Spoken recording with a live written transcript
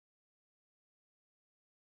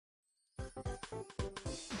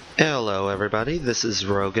Hello everybody, this is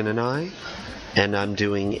Rogan and I'm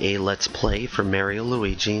doing a Let's Play for Mario,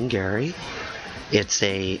 Luigi, and Gary. It's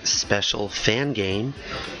a special fan game,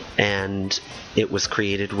 and it was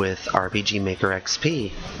created with RPG Maker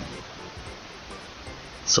XP.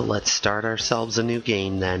 So let's start ourselves a new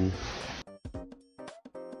game then.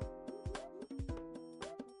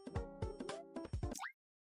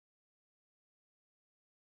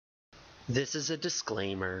 This is a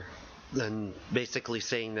disclaimer, and basically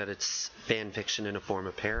saying that it's fan fiction in a form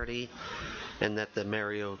of parody, and that the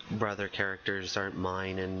Mario brother characters aren't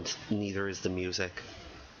mine, and neither is the music.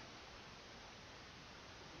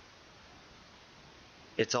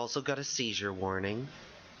 It's also got a seizure warning,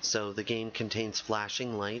 so the game contains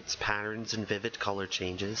flashing lights, patterns, and vivid color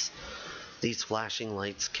changes. These flashing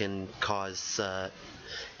lights can cause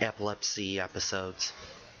epilepsy episodes.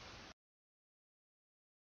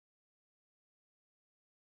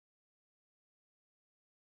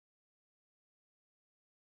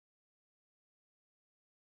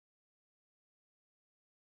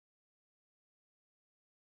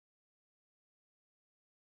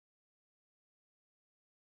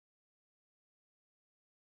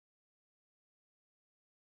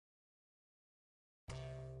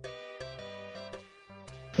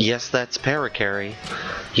 Yes, that's Parakarry.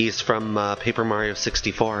 He's from Paper Mario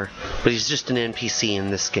 64, but he's just an NPC in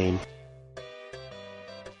this game.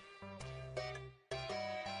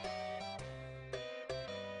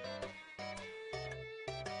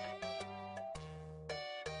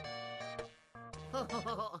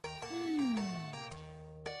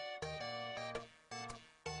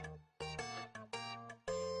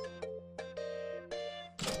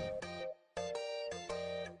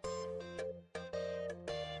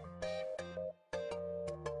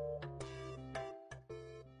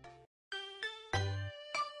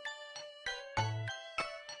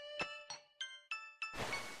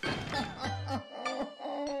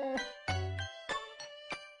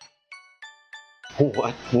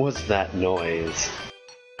 What was that noise?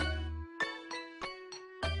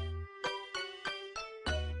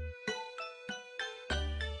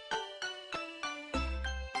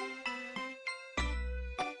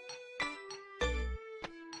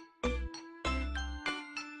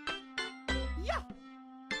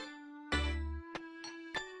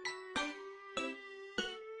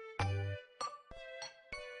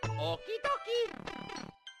 Okie dokie.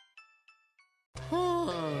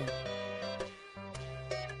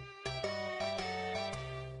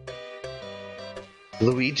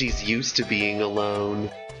 Luigi's used to being alone.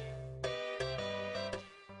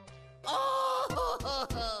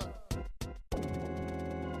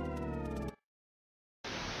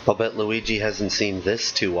 I'll bet Luigi hasn't seen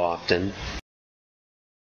this too often.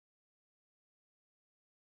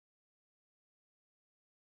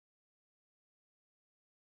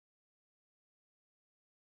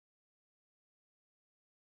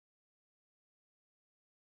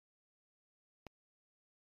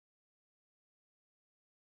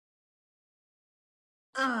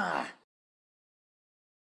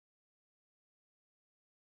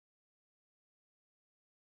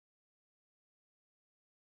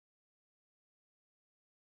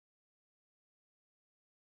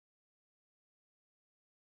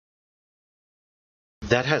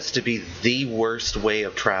 That has to be the worst way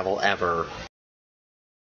of travel ever.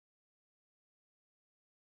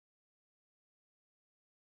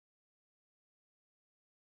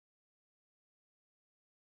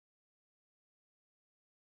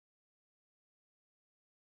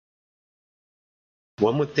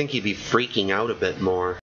 One would think he'd be freaking out a bit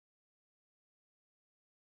more.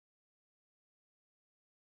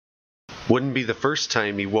 Wouldn't be the first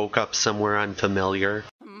time he woke up somewhere unfamiliar.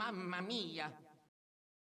 Mamma mia.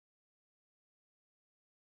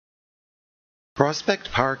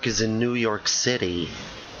 Prospect Park is in New York City,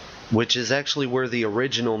 which is actually where the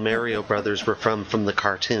original Mario Brothers were from the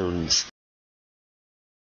cartoons.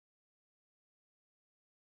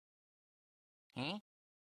 Huh?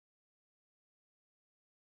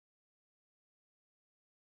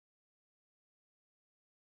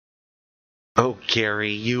 Oh,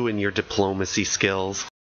 Gary, you and your diplomacy skills.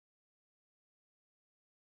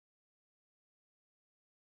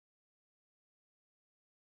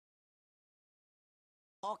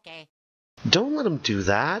 Okay. Don't let him do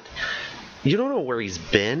that. You don't know where he's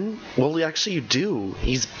been. Well, actually you do.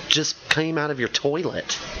 He's just came out of your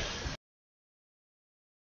toilet.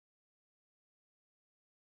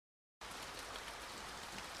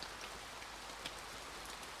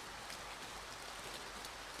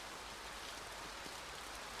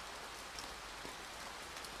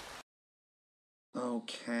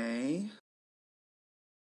 Okay.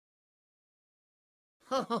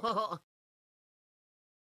 Oh,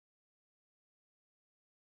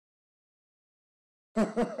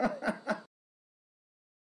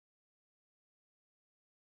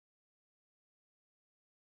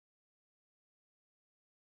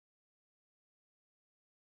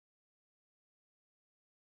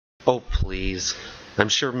 please. I'm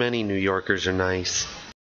sure many New Yorkers are nice.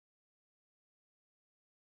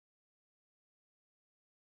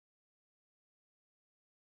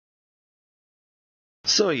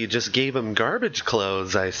 So you just gave him garbage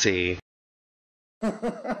clothes, I see.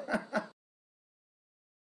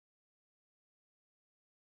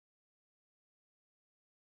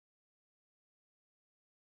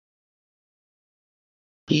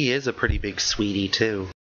 He is a pretty big sweetie, too.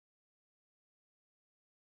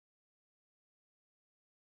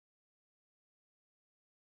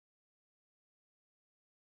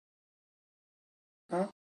 Huh?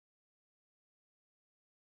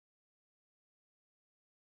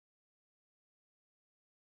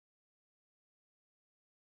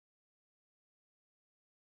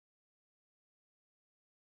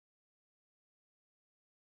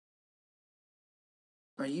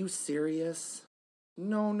 Are you serious?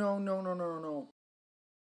 No, no, no, no, no, no.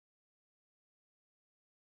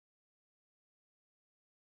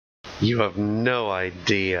 You have no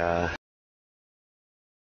idea.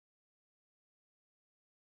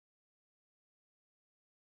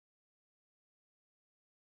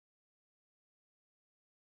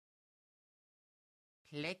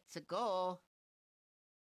 Let's go.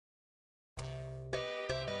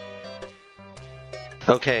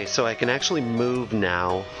 Okay, so I can actually move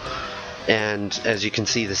now. And as you can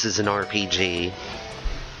see, this is an RPG.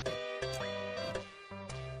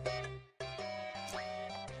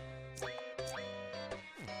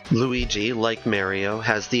 Luigi, like Mario,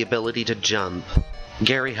 has the ability to jump.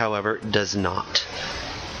 Gary, however, does not.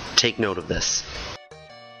 Take note of this.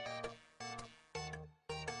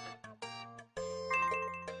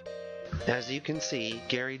 As you can see,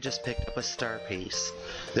 Gary just picked up a star piece.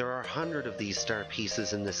 There are 100 of these star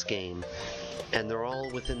pieces in this game, and they're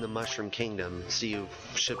all within the Mushroom Kingdom, so you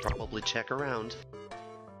should probably check around.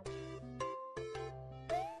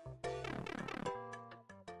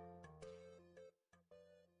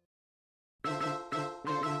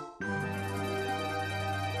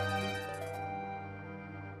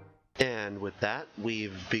 And with that,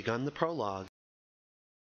 we've begun the prologue.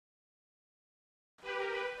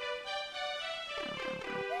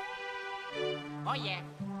 Oh yeah.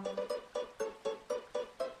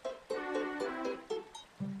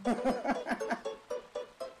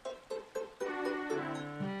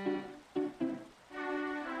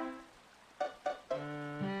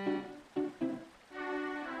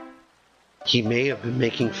 He may have been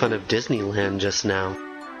making fun of Disneyland just now.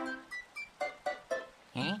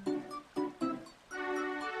 Huh?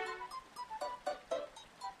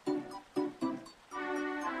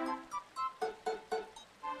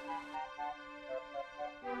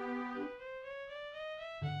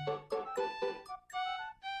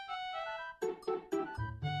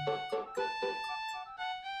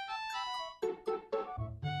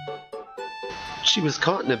 She was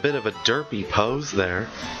caught in a bit of a derpy pose there.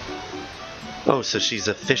 Oh, so she's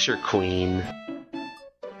a Fisher Queen.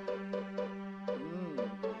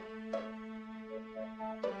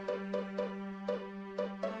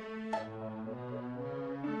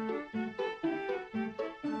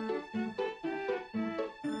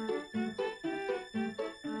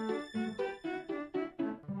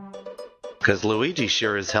 Because Luigi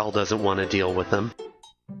sure as hell doesn't want to deal with them.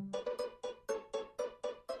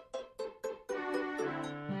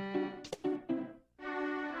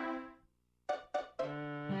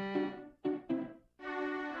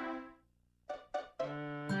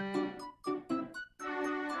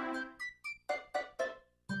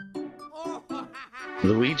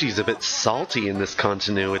 Luigi's a bit salty in this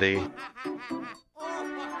continuity.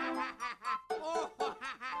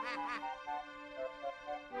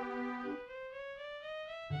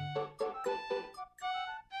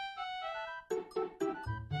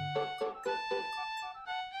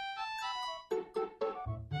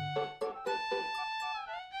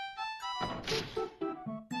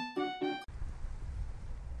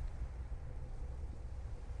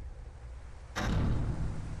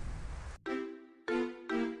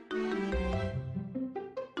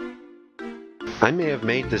 I may have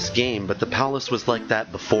made this game, but the palace was like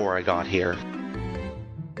that before I got here.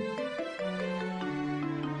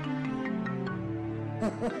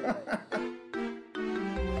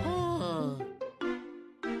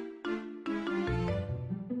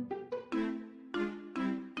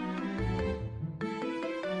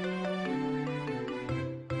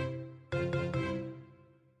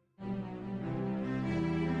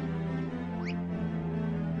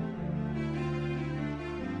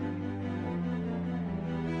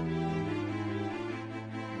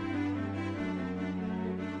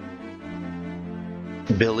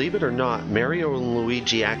 Believe it or not, Mario and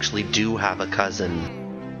Luigi actually do have a cousin.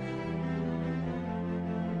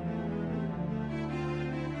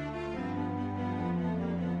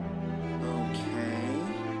 Okay.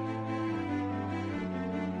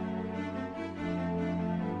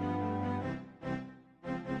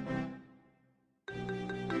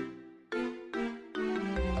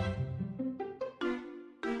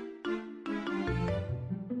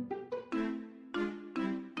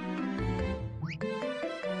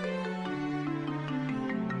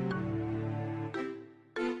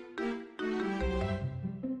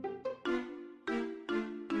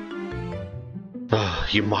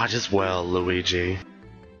 You might as well, Luigi.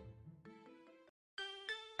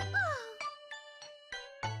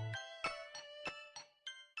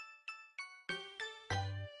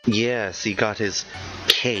 Yes, he got his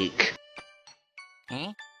cake.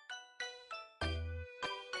 Huh?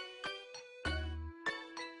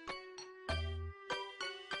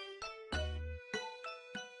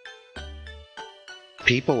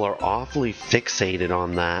 People are awfully fixated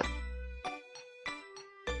on that.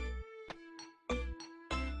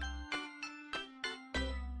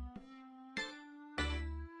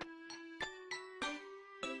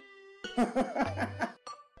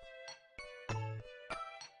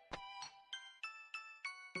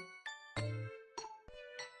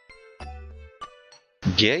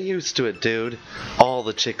 Get used to it, dude. All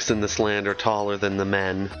the chicks in this land are taller than the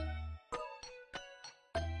men.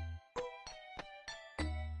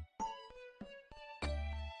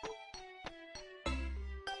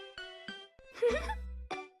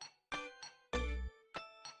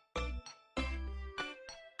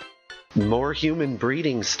 More human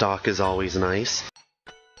breeding stock is always nice.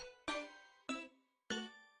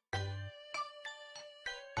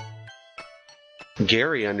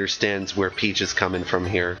 Gary understands where Peach is coming from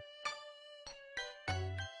here.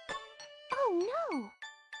 Oh no!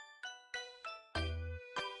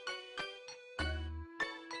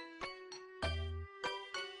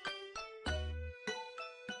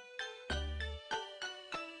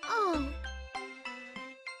 Oh!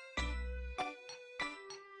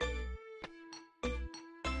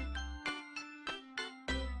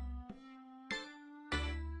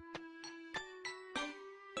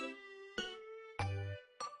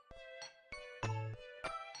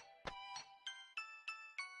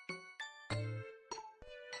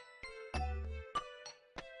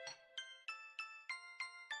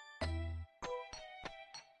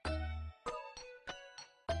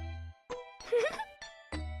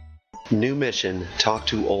 New mission, talk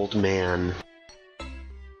to old man.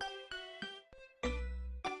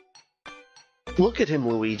 Look at him,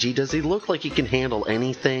 Luigi. Does he look like he can handle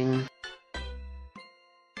anything?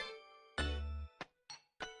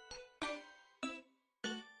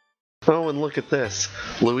 Oh, and look at this.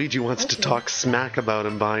 Luigi wants to talk smack about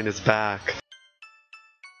him behind his back.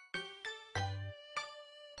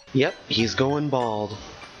 Yep, he's going bald.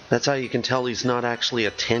 That's how you can tell he's not actually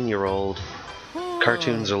a 10-year-old.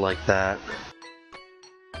 Cartoons are like that.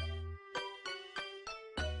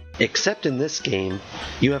 Except in this game,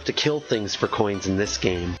 you have to kill things for coins in this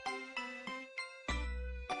game.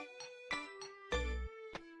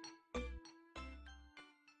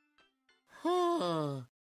 Huh.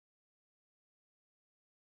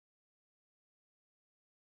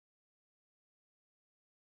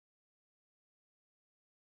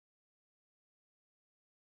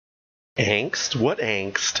 Angst? What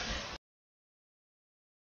angst?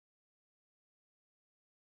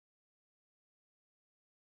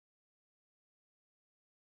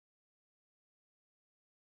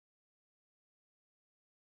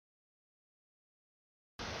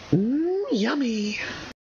 Yummy!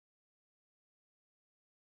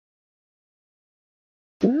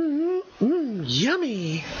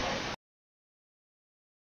 Yummy!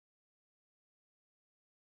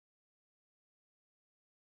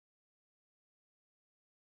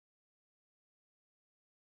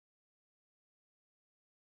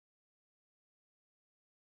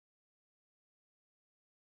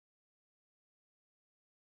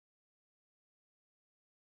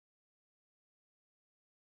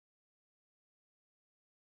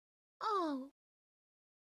 Oh!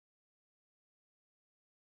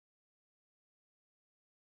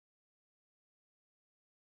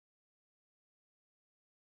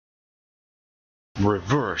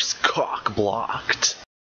 Reverse cock blocked.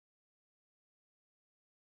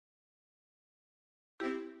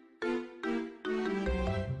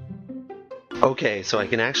 Okay, so I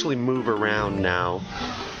can actually move around now,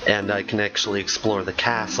 and I can actually explore the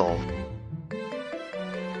castle.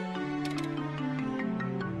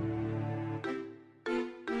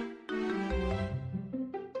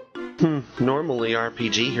 Normally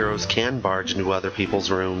RPG heroes can barge into other people's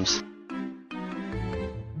rooms.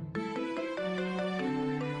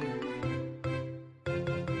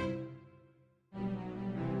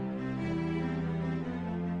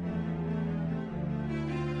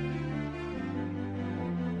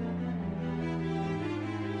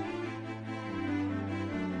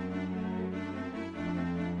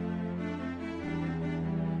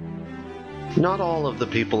 Not all of the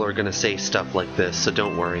people are gonna say stuff like this, so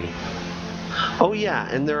don't worry. Oh yeah,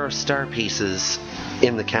 and there are star pieces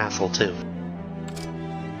in the castle too.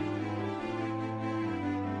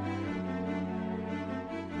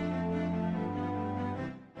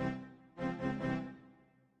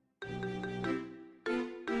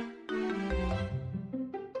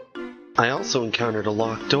 I also encountered a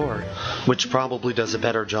locked door, which probably does a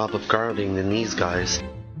better job of guarding than these guys.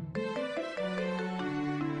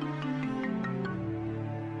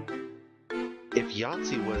 If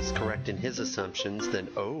Yahtzee was correct in his assumptions, then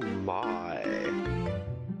oh my.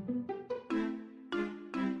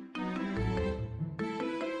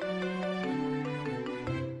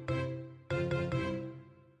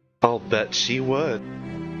 I'll bet she would.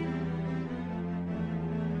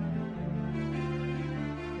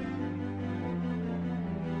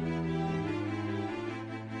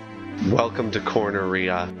 Welcome to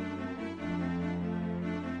Corneria.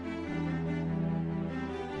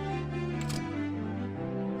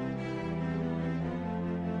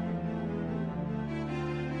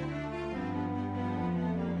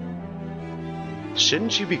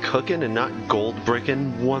 Shouldn't you be cooking and not gold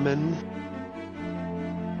bricking, woman?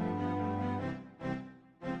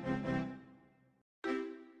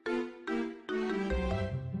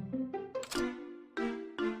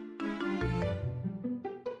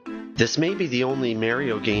 This may be the only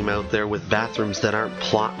Mario game out there with bathrooms that aren't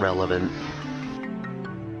plot relevant.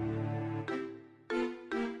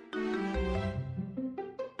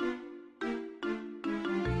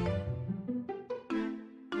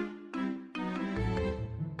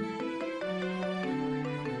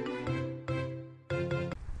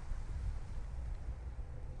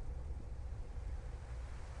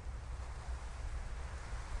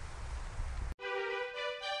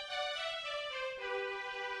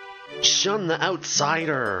 Shun the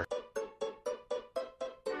outsider!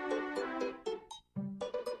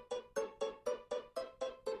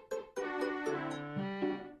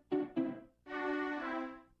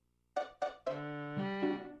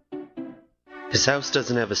 His house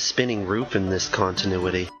doesn't have a spinning roof in this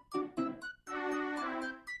continuity.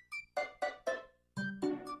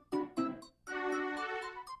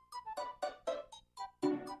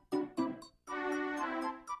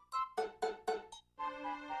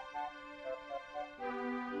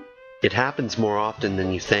 It happens more often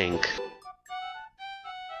than you think.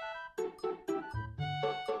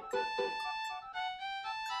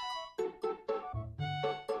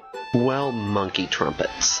 Well, monkey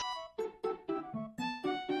trumpets.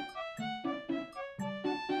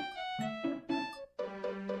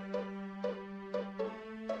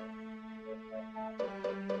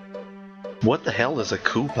 What the hell is a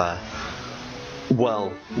Koopa?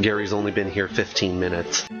 Well, Gary's only been here 15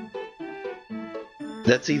 minutes.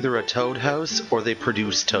 That's either a toad house or they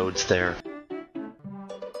produce toads there.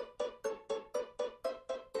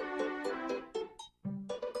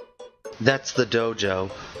 That's the dojo.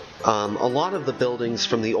 A lot of the buildings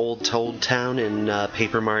from the old Toad Town in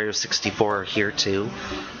Paper Mario 64 are here too,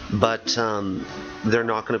 but they're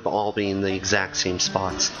not going to all be in the exact same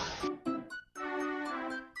spots.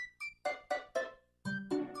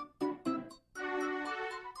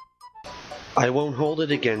 I won't hold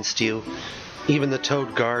it against you. Even the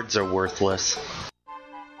Toad guards are worthless.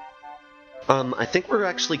 I think we're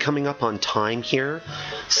actually coming up on time here,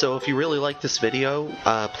 so if you really like this video,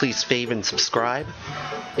 please fave and subscribe.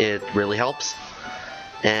 It really helps.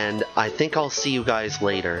 And I think I'll see you guys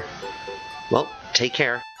later. Well, take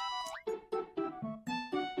care.